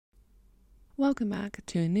Welcome back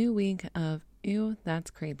to a new week of Ew,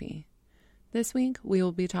 That's Creepy. This week, we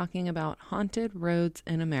will be talking about haunted roads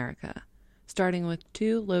in America, starting with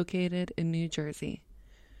two located in New Jersey.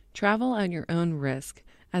 Travel at your own risk,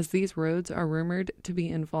 as these roads are rumored to be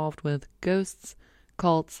involved with ghosts,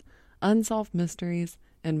 cults, unsolved mysteries,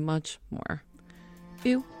 and much more.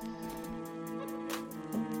 Ew.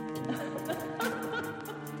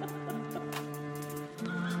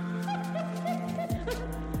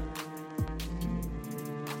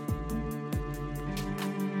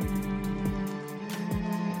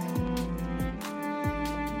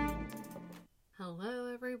 Hello,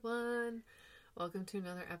 everyone. Welcome to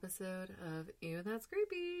another episode of Ew, That's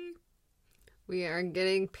Creepy. We are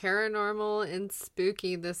getting paranormal and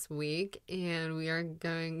spooky this week, and we are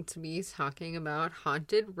going to be talking about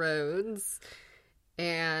haunted roads.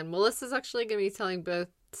 And Melissa's actually going to be telling both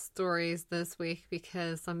stories this week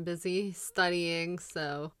because I'm busy studying,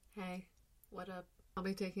 so... Hey, what up? I'll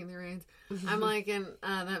be taking the reins. I'm like in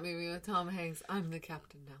that movie with Tom Hanks. I'm the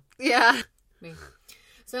captain now. Yeah. Me.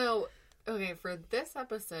 So, okay, for this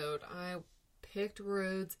episode, I picked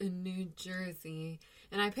roads in New Jersey.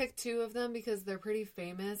 And I picked two of them because they're pretty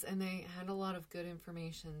famous and they had a lot of good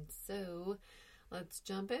information. So, let's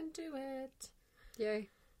jump into it. Yay.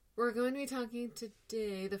 We're going to be talking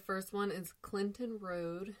today. The first one is Clinton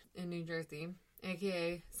Road in New Jersey,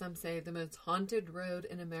 aka some say the most haunted road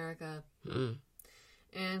in America.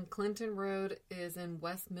 And Clinton Road is in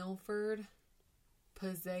West Milford,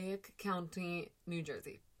 Passaic County, New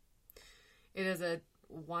Jersey. It is a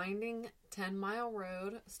winding 10-mile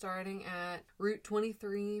road starting at Route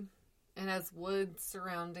 23. It has woods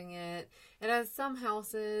surrounding it. It has some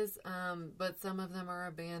houses, but some of them are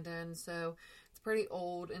abandoned, so it's pretty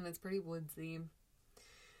old and it's pretty woodsy.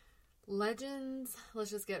 Legends,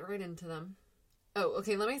 let's just get right into them. Oh,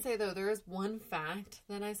 okay, let me say though, there is one fact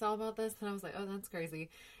that I saw about this and I was like, oh, that's crazy.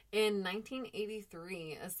 In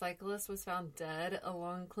 1983, a cyclist was found dead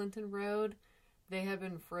along Clinton Road. They had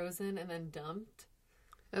been frozen and then dumped.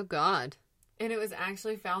 Oh, God. And it was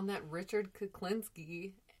actually found that Richard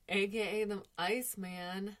Kuklinski, a.k.a. the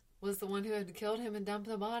Iceman, was the one who had killed him and dumped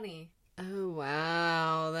the body. Oh,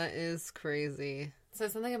 wow. That is crazy. So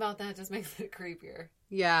something about that just makes it creepier.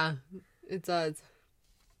 Yeah, it does.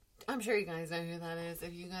 I'm sure you guys know who that is.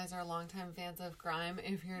 If you guys are longtime fans of crime,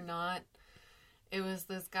 if you're not, it was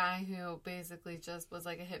this guy who basically just was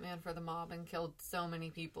like a hitman for the mob and killed so many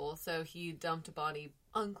people. So he dumped a body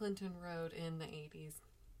on Clinton Road in the 80s.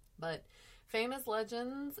 But famous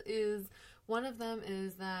legends is, one of them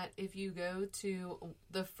is that if you go to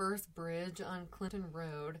the first bridge on Clinton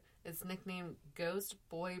Road, it's nicknamed Ghost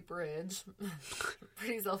Boy Bridge.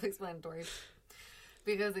 Pretty self-explanatory.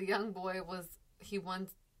 Because a young boy he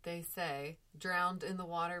once, they say, drowned in the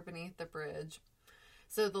water beneath the bridge.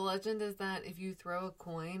 So the legend is that if you throw a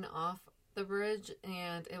coin off the bridge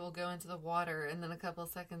and it will go into the water, and then a couple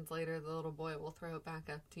of seconds later the little boy will throw it back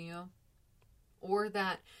up to you. Or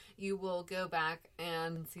that you will go back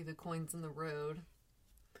and see the coins in the road.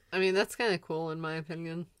 I mean, that's kind of cool in my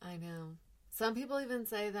opinion. I know. Some people even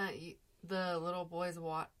say that the little boy's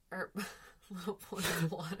water... little boy's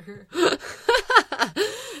water...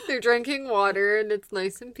 They're drinking water and it's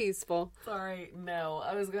nice and peaceful. Sorry, no.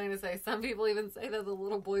 I was going to say, some people even say that the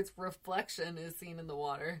little boy's reflection is seen in the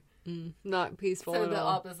water. Not peaceful so at all. So the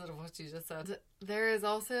opposite of what you just said. There is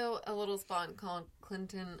also a little spot called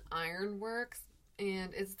Clinton Iron Works,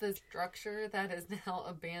 and it's this structure that is now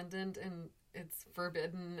abandoned and it's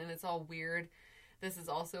forbidden and it's all weird. This is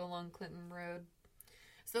also along Clinton Road.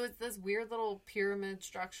 So it's this weird little pyramid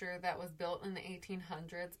structure that was built in the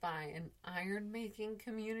 1800s by an iron-making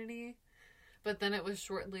community. But then it was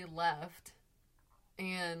shortly left.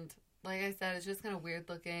 And like I said, it's just kind of weird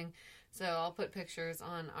looking. So I'll put pictures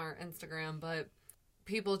on our Instagram. But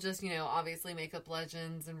people just, obviously make up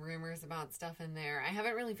legends and rumors about stuff in there. I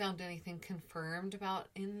haven't really found anything confirmed about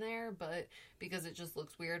in there. But because it just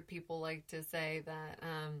looks weird, people like to say that,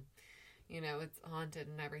 it's haunted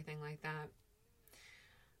and everything like that.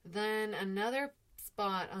 Then another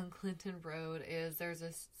spot on Clinton Road is there's a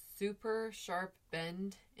super sharp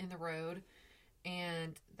bend in the road,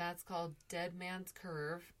 and that's called Dead Man's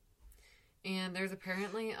Curve. And there's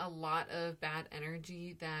apparently a lot of bad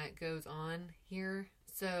energy that goes on here.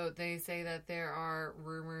 So they say that there are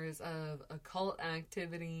rumors of occult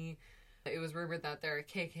activity. It was rumored that there are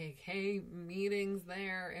KKK meetings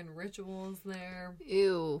there and rituals there.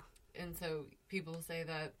 Ew. And so people say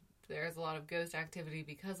that there's a lot of ghost activity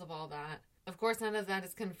because of all that. Of course, none of that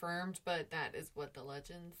is confirmed, but that is what the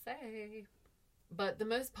legends say. But the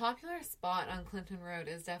most popular spot on Clinton Road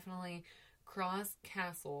is definitely Cross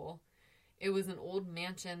Castle. it was an old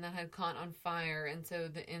mansion that had caught on fire, and so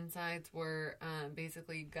the insides were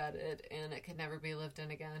basically gutted, and it could never be lived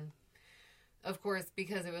in again. Of course,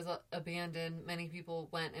 because it was abandoned, many people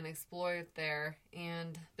went and explored there,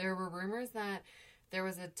 and there were rumors that there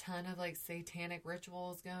was a ton of, like, satanic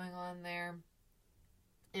rituals going on there.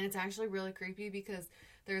 And it's actually really creepy because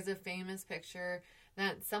there's a famous picture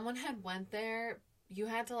that someone had went there. You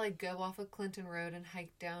had to, like, go off of Clinton Road and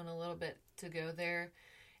hike down a little bit to go there.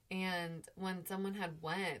 And when someone had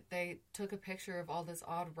went, they took a picture of all this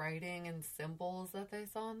odd writing and symbols that they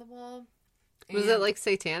saw on the wall. Was it, like,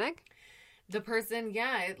 satanic? The person,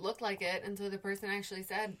 yeah, it looked like it. And so the person actually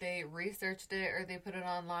said they researched it or they put it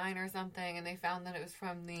online or something, and they found that it was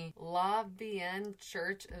from the La Vienne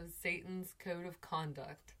Church of Satan's Code of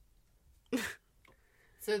Conduct.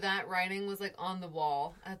 So that writing was, like, on the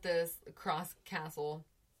wall at this cross castle.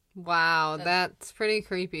 Wow, that's pretty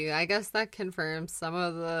creepy. I guess that confirms some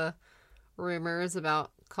of the rumors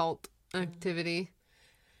about cult activity.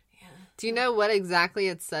 Yeah. Do you know what exactly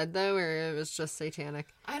it said, though, or it was just satanic?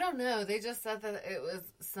 I don't know. They just said that it was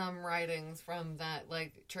some writings from that,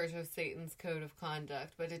 like, Church of Satan's Code of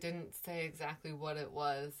Conduct, but it didn't say exactly what it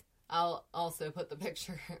was. I'll also put the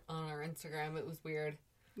picture on our Instagram. It was weird.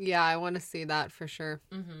 Yeah, I want to see that for sure.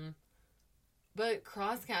 Mm-hmm. But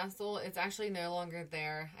Cross Castle, it's actually no longer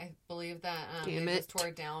there. I believe that it was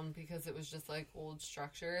tore down because it was just, like, old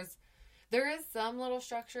structures. There is some little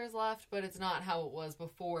structures left, but it's not how it was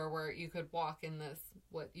before, where you could walk in this,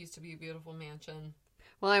 what used to be a beautiful mansion.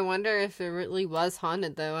 Well, I wonder if it really was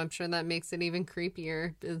haunted, though. I'm sure that makes it even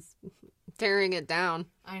creepier, is tearing it down.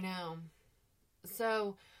 I know.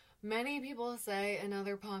 So, many people say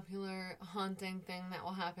another popular haunting thing that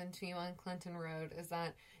will happen to you on Clinton Road is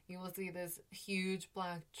that you will see this huge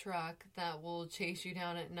black truck that will chase you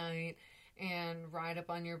down at night and ride up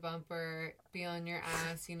on your bumper, be on your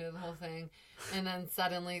ass, you know, the whole thing. And then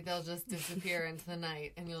suddenly they'll just disappear into the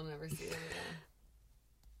night and you'll never see them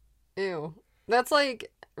again. Ew. That's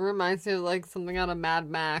like, reminds me of like something out of Mad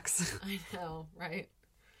Max. I know, right?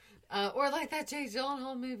 Or like that Jake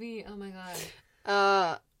Gyllenhaal movie. Oh my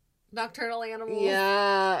god. Nocturnal Animals.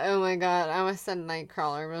 Yeah. Oh my god. I almost said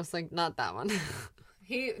Nightcrawler, but I was like, not that one.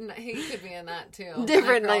 He could be in that too.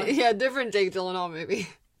 Different Jake Gyllenhaal movie.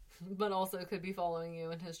 But also could be following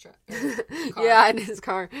you in his car. Yeah, in his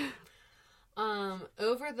car.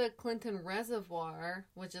 Over the Clinton Reservoir,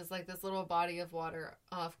 which is like this little body of water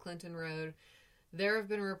off Clinton Road, there have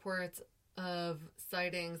been reports of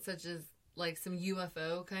sightings such as like some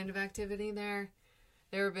UFO kind of activity there.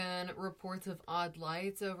 There have been reports of odd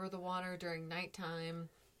lights over the water during nighttime.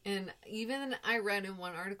 And even I read in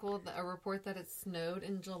one article a report that it snowed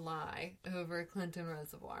in July over Clinton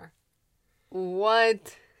Reservoir.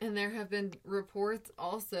 What? And there have been reports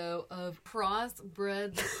also of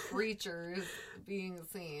crossbred creatures being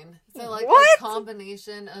seen. So, like, what? A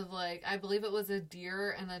combination of, like, I believe it was a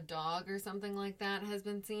deer and a dog or something like that has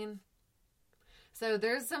been seen. So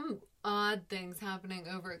there's some odd things happening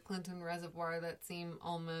over at Clinton Reservoir that seem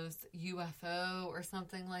almost UFO or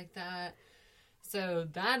something like that. So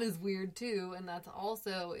that is weird, too. And that's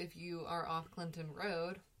also if you are off Clinton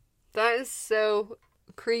Road. That is so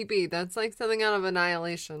creepy. That's like something out of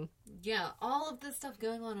Annihilation. Yeah, all of this stuff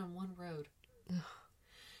going on one road.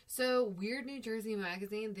 So, Weird New Jersey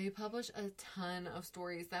Magazine, they publish a ton of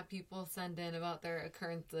stories that people send in about their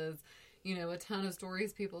occurrences. You know, a ton of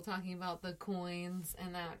stories, people talking about the coins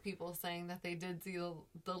and that people saying that they did see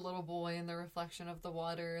the little boy in the reflection of the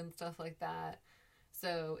water and stuff like that.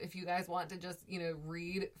 So, if you guys want to just, you know,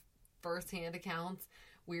 read firsthand accounts,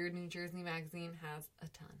 Weird New Jersey Magazine has a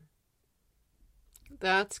ton.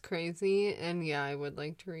 That's crazy, and yeah, I would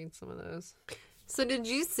like to read some of those. So did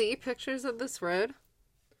you see pictures of this road?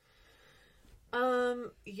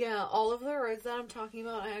 Yeah, all of the roads that I'm talking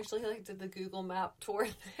about, I actually like did the Google Map tour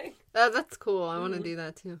thing. Oh, that's cool. I want to do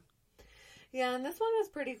that too. Yeah, and this one was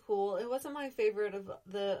pretty cool. It wasn't my favorite of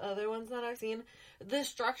the other ones that I've seen. The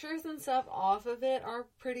structures and stuff off of it are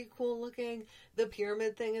pretty cool looking. The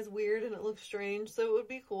pyramid thing is weird and it looks strange, so it would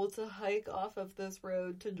be cool to hike off of this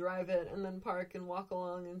road to drive it and then park and walk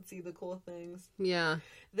along and see the cool things. Yeah.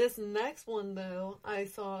 This next one, though, I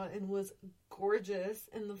saw and was gorgeous.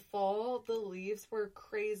 In the fall, the leaves were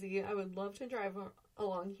crazy. I would love to drive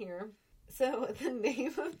along here. So, the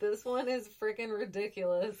name of this one is freaking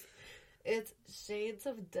ridiculous. It's Shades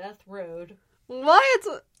of Death Road.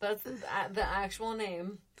 What? That's the actual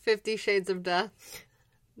name. 50 Shades of Death.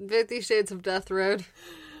 50 Shades of Death Road.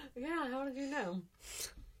 Yeah, how did you know?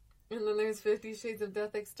 And then there's 50 Shades of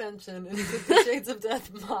Death Extension and 50 Shades of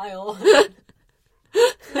Death Mile.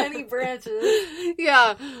 Many branches.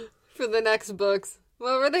 Yeah, for the next books.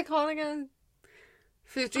 What were they called again?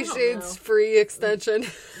 50 Shades free extension.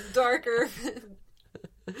 Darker.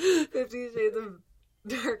 50 Shades of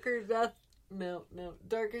Darker Death. No.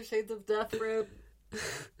 Darker Shades of Death Road.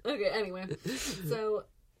 Okay, anyway. So,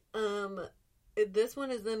 this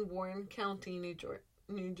one is in Warren County,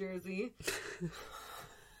 New Jersey.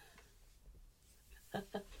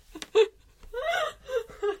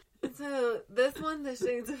 So, this one, the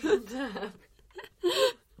Shades of Death.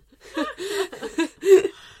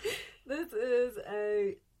 This is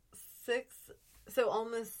a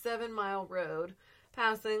almost 7-mile road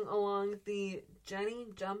passing along the Jenny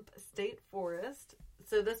Jump State Forest.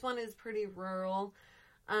 So this one is pretty rural.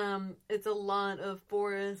 It's a lot of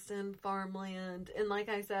forest and farmland. And like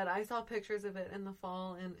I said, I saw pictures of it in the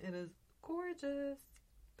fall and it is gorgeous.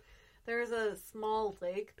 There's a small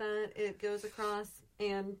lake that it goes across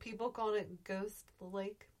and people called it Ghost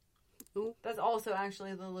Lake. Ooh. That's also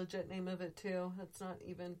actually the legit name of it too. That's not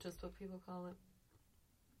even just what people call it.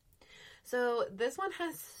 So this one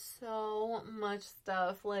has so much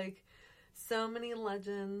stuff, like so many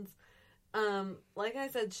legends. Like I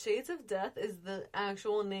said, Shades of Death is the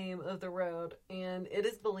actual name of the road, and it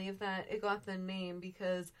is believed that it got the name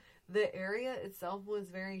because the area itself was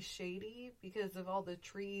very shady because of all the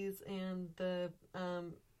trees and the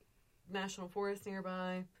national forest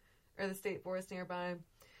nearby, or the state forest nearby.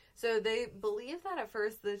 So they believe that at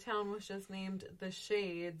first the town was just named the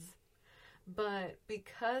Shades, but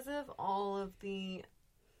because of all of the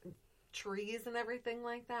trees and everything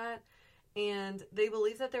like that, and they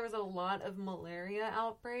believe that there was a lot of malaria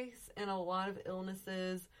outbreaks and a lot of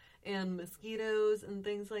illnesses and mosquitoes and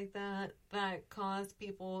things like that that caused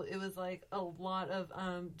people, it was like a lot of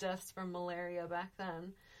deaths from malaria back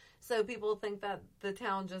then. So people think that the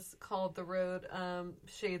town just called the road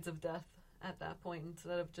Shades of Death at that point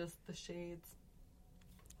instead of just the Shades.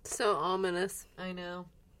 So ominous. I know.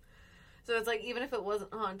 So it's like, even if it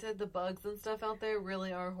wasn't haunted, the bugs and stuff out there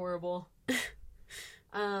really are horrible.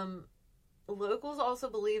 Locals also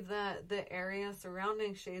believe that the area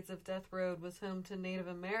surrounding Shades of Death Road was home to Native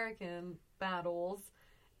American battles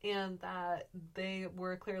and that they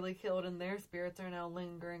were clearly killed and their spirits are now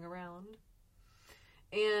lingering around.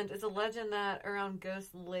 And it's a legend that around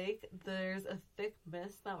Ghost Lake, there's a thick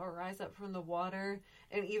mist that will rise up from the water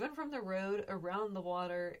and even from the road around the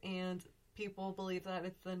water, and people believe that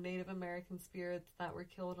it's the Native American spirits that were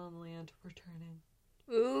killed on land returning.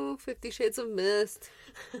 Ooh, 50 Shades of Mist.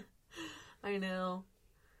 I know.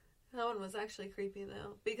 That one was actually creepy,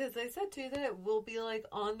 though. Because they said, too, that it will be, like,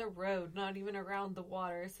 on the road, not even around the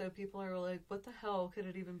water. So people are like, what the hell could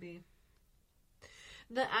it even be?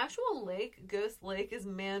 The actual lake, Ghost Lake, is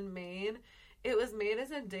man-made. It was made as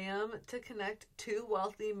a dam to connect two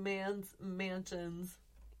wealthy man's mansions.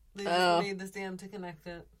 They just made this dam to connect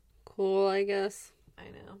it. Cool, I guess. I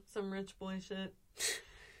know. Some rich boy shit.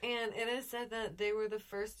 And it is said that they were the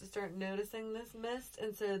first to start noticing this mist,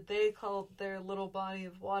 and so they called their little body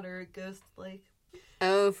of water Ghost Lake.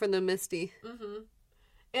 Oh, for the misty. Mm-hmm.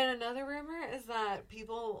 And another rumor is that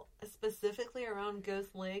people, specifically around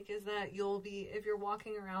Ghost Lake, is that if you're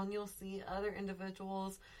walking around, you'll see other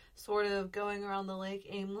individuals sort of going around the lake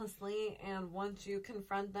aimlessly, and once you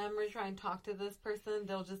confront them or try and talk to this person,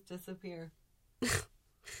 they'll just disappear.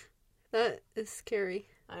 That is scary.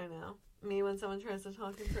 I know. Me when someone tries to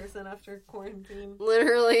talk in person after quarantine.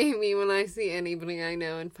 Literally me when I see anybody I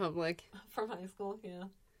know in public. From high school, yeah.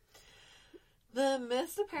 The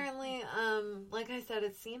mist apparently, like I said,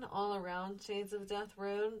 it's seen all around Shades of Death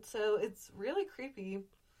Road, so it's really creepy.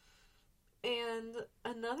 And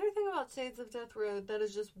another thing about Shades of Death Road that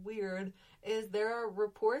is just weird is there are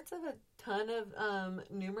reports of a ton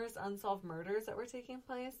of numerous unsolved murders that were taking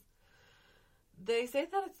place. They say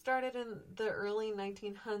that it started in the early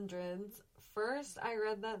 1900s. First, I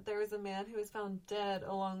read that there was a man who was found dead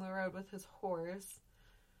along the road with his horse.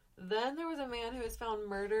 Then there was a man who was found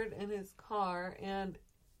murdered in his car, and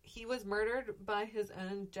he was murdered by his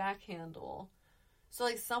own jack handle. So,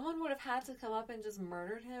 like, someone would have had to come up and just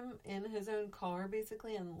murdered him in his own car,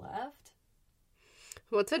 basically, and left.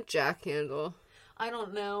 What's a jack handle? I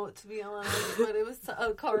don't know, to be honest, but it was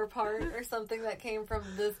a car part or something that came from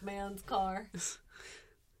this man's car.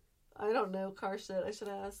 I don't know car shit. I should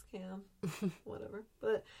ask him. Whatever.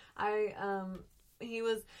 But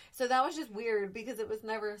so that was just weird because it was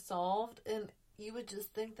never solved, and you would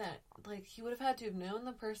just think that, like, he would have had to have known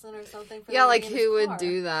the person or something. Yeah, like, who would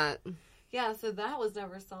do that? Yeah, so that was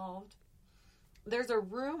never solved. There's a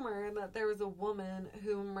rumor that there was a woman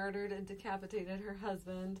who murdered and decapitated her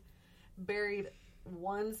husband, buried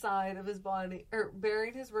one side of his body, or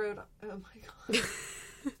buried his road. Oh my god.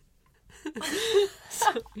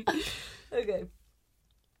 Okay.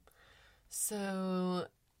 So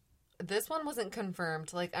this one wasn't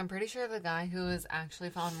confirmed. Like, I'm pretty sure the guy who was actually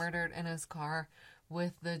found murdered in his car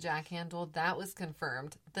with the jack handle, that was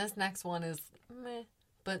confirmed. This next one is meh,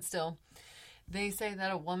 but still. They say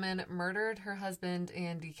that a woman murdered her husband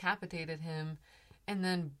and decapitated him and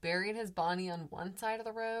then buried his body on one side of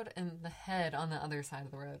the road and the head on the other side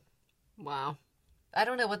of the road. Wow. I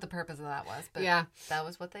don't know what the purpose of that was, but yeah, that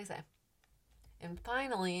was what they say. And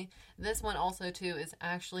finally, this one also, too, is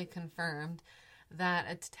actually confirmed that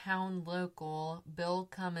a town local, Bill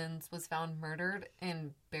Cummins, was found murdered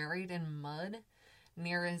and buried in mud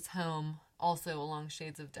near his home, also along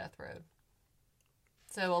Shades of Death Road.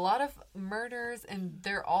 So a lot of murders, and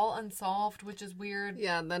they're all unsolved, which is weird.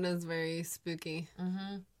 Yeah, that is very spooky.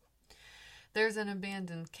 Mm-hmm. There's an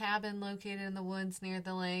abandoned cabin located in the woods near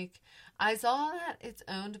the lake. I saw that it's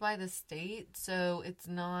owned by the state, so it's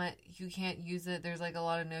not, you can't use it. There's like a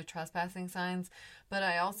lot of no trespassing signs. But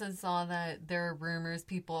I also saw that there are rumors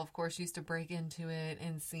people, of course, used to break into it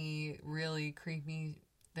and see really creepy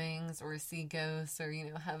things or see ghosts or,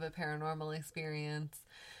 you know, have a paranormal experience.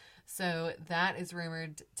 So that is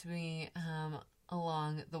rumored to be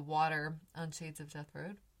along the water on Shades of Death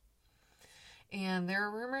Road. And there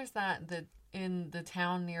are rumors that in the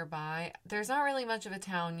town nearby, there's not really much of a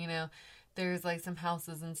town, you know, there's like some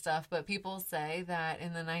houses and stuff, but people say that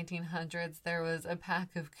in the 1900s there was a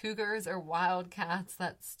pack of cougars or wildcats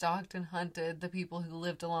that stalked and hunted the people who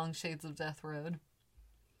lived along Shades of Death Road.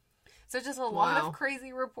 So just a lot of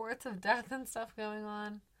crazy reports of death and stuff going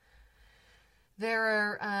on.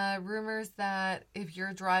 There are rumors that if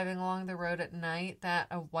you're driving along the road at night, that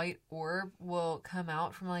a white orb will come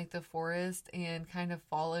out from like the forest and kind of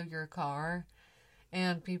follow your car.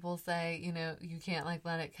 And people say, you know, you can't like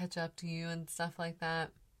let it catch up to you and stuff like that.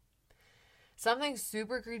 Something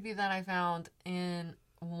super creepy that I found in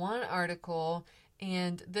one article,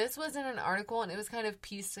 and this was in an article and it was kind of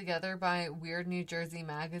pieced together by Weird New Jersey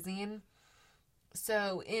magazine.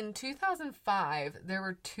 So in 2005, there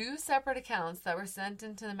were 2 separate accounts that were sent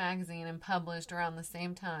into the magazine and published around the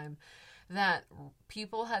same time that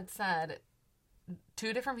people had said,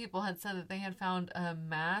 2 different people had said that they had found a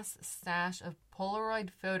mass stash of Polaroid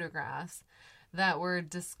photographs that were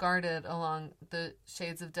discarded along the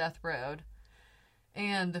Shades of Death Road.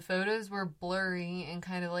 And the photos were blurry and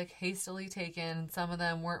kind of like hastily taken, and some of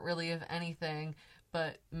them weren't really of anything.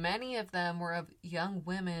 But many of them were of young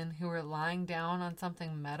women who were lying down on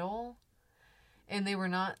something metal. And they were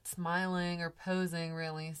not smiling or posing,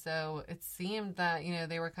 really. So it seemed that, you know,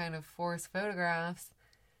 they were kind of forced photographs.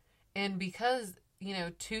 And because, you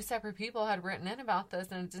know, 2 separate people had written in about this,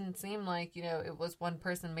 and it didn't seem like, you know, it was one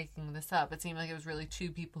person making this up. It seemed like it was really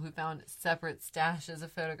 2 people who found separate stashes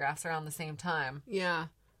of photographs around the same time. Yeah.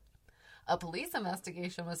 A police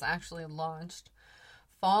investigation was actually launched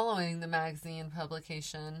following the magazine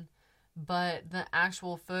publication, but the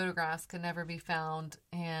actual photographs could never be found,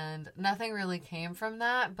 and nothing really came from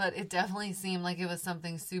that, but it definitely seemed like it was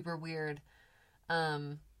something super weird.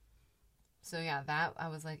 So yeah, that, I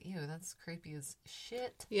was like, ew, that's creepy as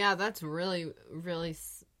shit. Yeah, that's really, really,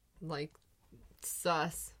 like,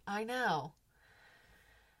 sus. I know.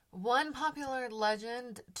 One popular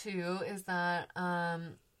legend, too, is that,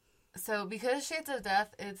 so because Shades of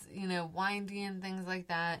Death, it's, you know, windy and things like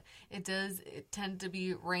that, it tend to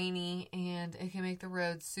be rainy, and it can make the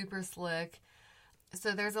roads super slick.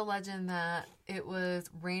 So there's a legend that it was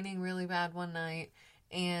raining really bad one night,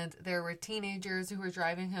 and there were teenagers who were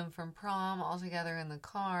driving home from prom all together in the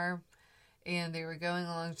car, and they were going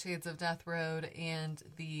along Shades of Death Road, and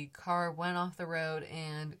the car went off the road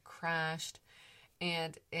and crashed,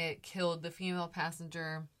 and it killed the female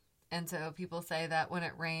passenger. And so people say that when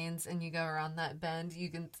it rains and you go around that bend, you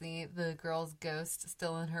can see the girl's ghost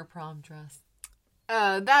still in her prom dress.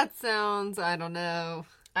 That sounds, I don't know.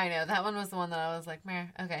 I know, that one was the one that I was like, meh,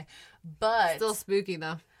 okay. But still spooky,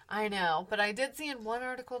 though. I know, but I did see in one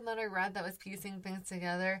article that I read that was piecing things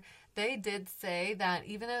together, they did say that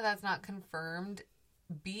even though that's not confirmed,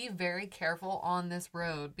 be very careful on this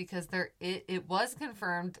road, because it was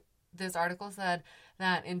confirmed. This article said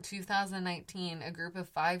that in 2019, a group of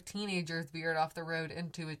 5 teenagers veered off the road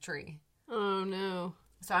into a tree. Oh, no.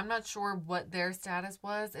 So I'm not sure what their status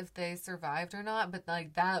was, if they survived or not, but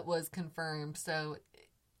like that was confirmed. So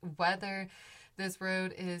whether this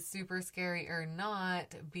road is super scary or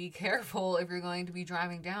not, be careful if you're going to be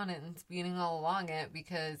driving down it and speeding all along it,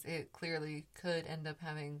 because it clearly could end up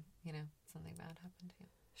having, you know, something bad happen to you.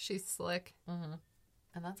 She's slick. Mm-hmm.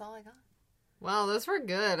 And that's all I got. Wow, those were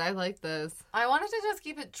good. I like those. I wanted to just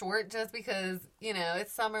keep it short just because, you know,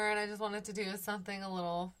 it's summer and I just wanted to do something a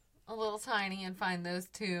little tiny and find those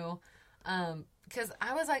 2. because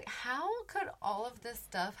I was like, how could all of this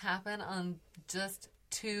stuff happen on just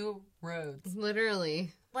 2 roads?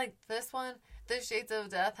 Literally. Like this one, the Shades of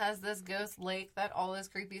Death has this ghost lake that all this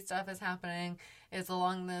creepy stuff is happening. It's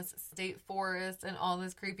along this state forest and all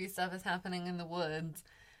this creepy stuff is happening in the woods.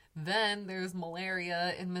 Then there's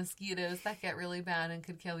malaria and mosquitoes that get really bad and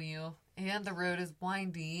could kill you. And the road is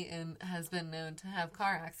windy and has been known to have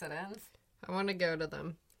car accidents. I want to go to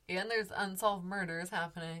them. And there's unsolved murders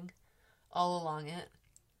happening all along it.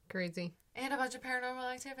 Crazy. And a bunch of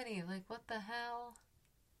paranormal activity. Like, what the hell?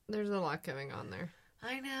 There's a lot going on there.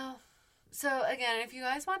 I know. So, again, if you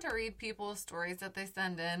guys want to read people's stories that they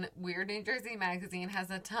send in, Weird New Jersey Magazine has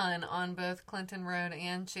a ton on both Clinton Road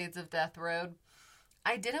and Shades of Death Road.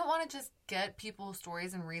 I didn't want to just get people's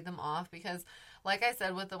stories and read them off because, like I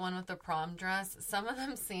said with the one with the prom dress, some of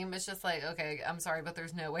them seem, it's just like, okay, I'm sorry, but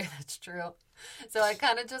there's no way that's true. So I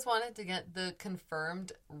kind of just wanted to get the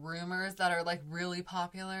confirmed rumors that are like really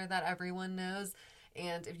popular that everyone knows.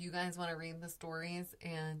 And if you guys want to read the stories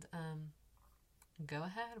and go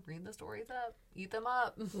ahead, read the stories up, eat them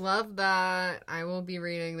up. Love that. I will be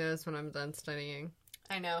reading those when I'm done studying.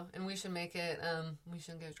 I know, and we should make it, we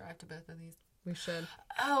should go drive to both of these. We should.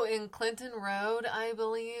 Oh, in Clinton Road, I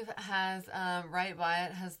believe, has, right by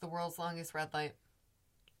it, has the world's longest red light.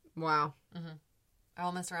 Wow. Mm-hmm.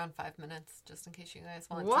 Almost around 5 minutes, just in case you guys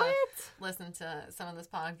want What? to listen to some of this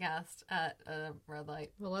podcast at a red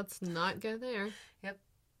light. Well, let's not go there. Yep.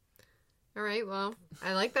 All right, well,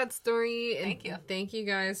 I like that story. And Thank you. Thank you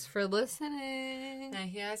guys for listening.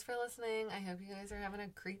 Thank you guys for listening. I hope you guys are having a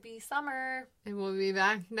creepy summer. And we'll be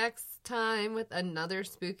back next time with another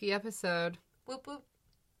spooky episode. Whoop, whoop.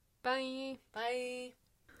 Bye. Bye.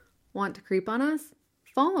 Want to creep on us?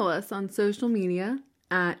 Follow us on social media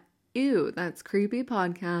at Ew, That's Creepy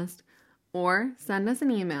Podcast, or send us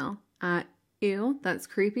an email at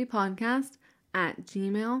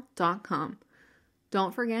ewthat'screepypodcast@gmail.com.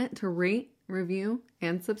 Don't forget to rate, review,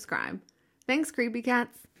 and subscribe. Thanks, creepy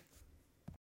cats.